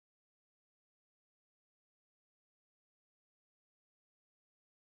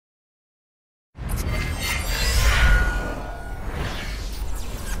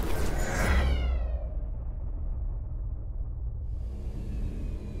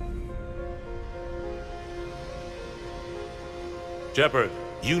Shepard,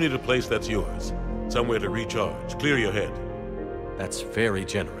 you need a place that's yours. Somewhere to recharge, clear your head. That's very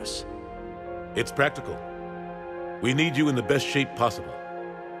generous. It's practical. We need you in the best shape possible.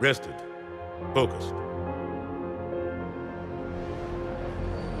 Rested. Focused.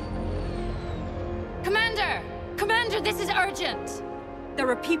 Commander! Commander, this is urgent! There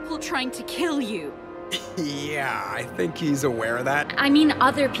are people trying to kill you. Yeah, I think he's aware of that. I mean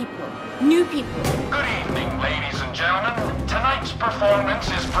other people. New people. Good evening, ladies and gentlemen. Tonight's performance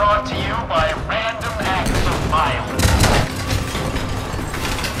is brought to you by random acts of violence.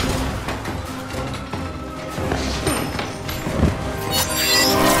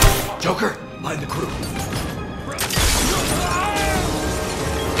 Joker, mind the crew.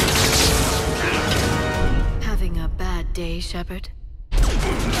 Having a bad day, Shepard?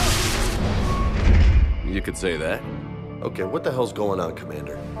 You could say that. Okay, what the hell's going on,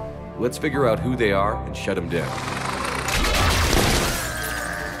 Commander? Let's figure out who they are and shut them down.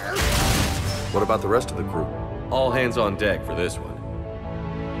 What about the rest of the crew? All hands on deck for this one.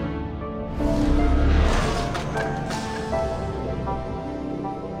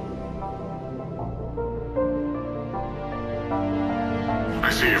 I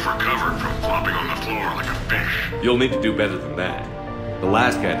see you've recovered from flopping on the floor like a fish. You'll need to do better than that. The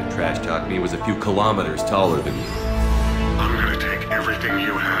last guy to trash talk me was a few kilometers taller than you. I'm gonna take everything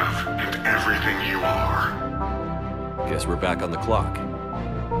you have and everything you are. Guess we're back on the clock.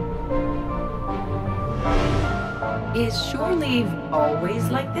 Is shore leave always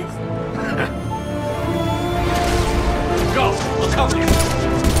like this? Go! I'll cover you!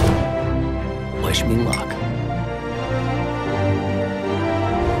 Wish me luck.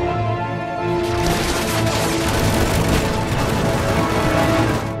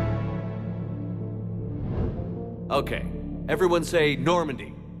 Okay, everyone say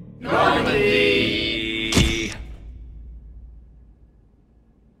Normandy. Normandy!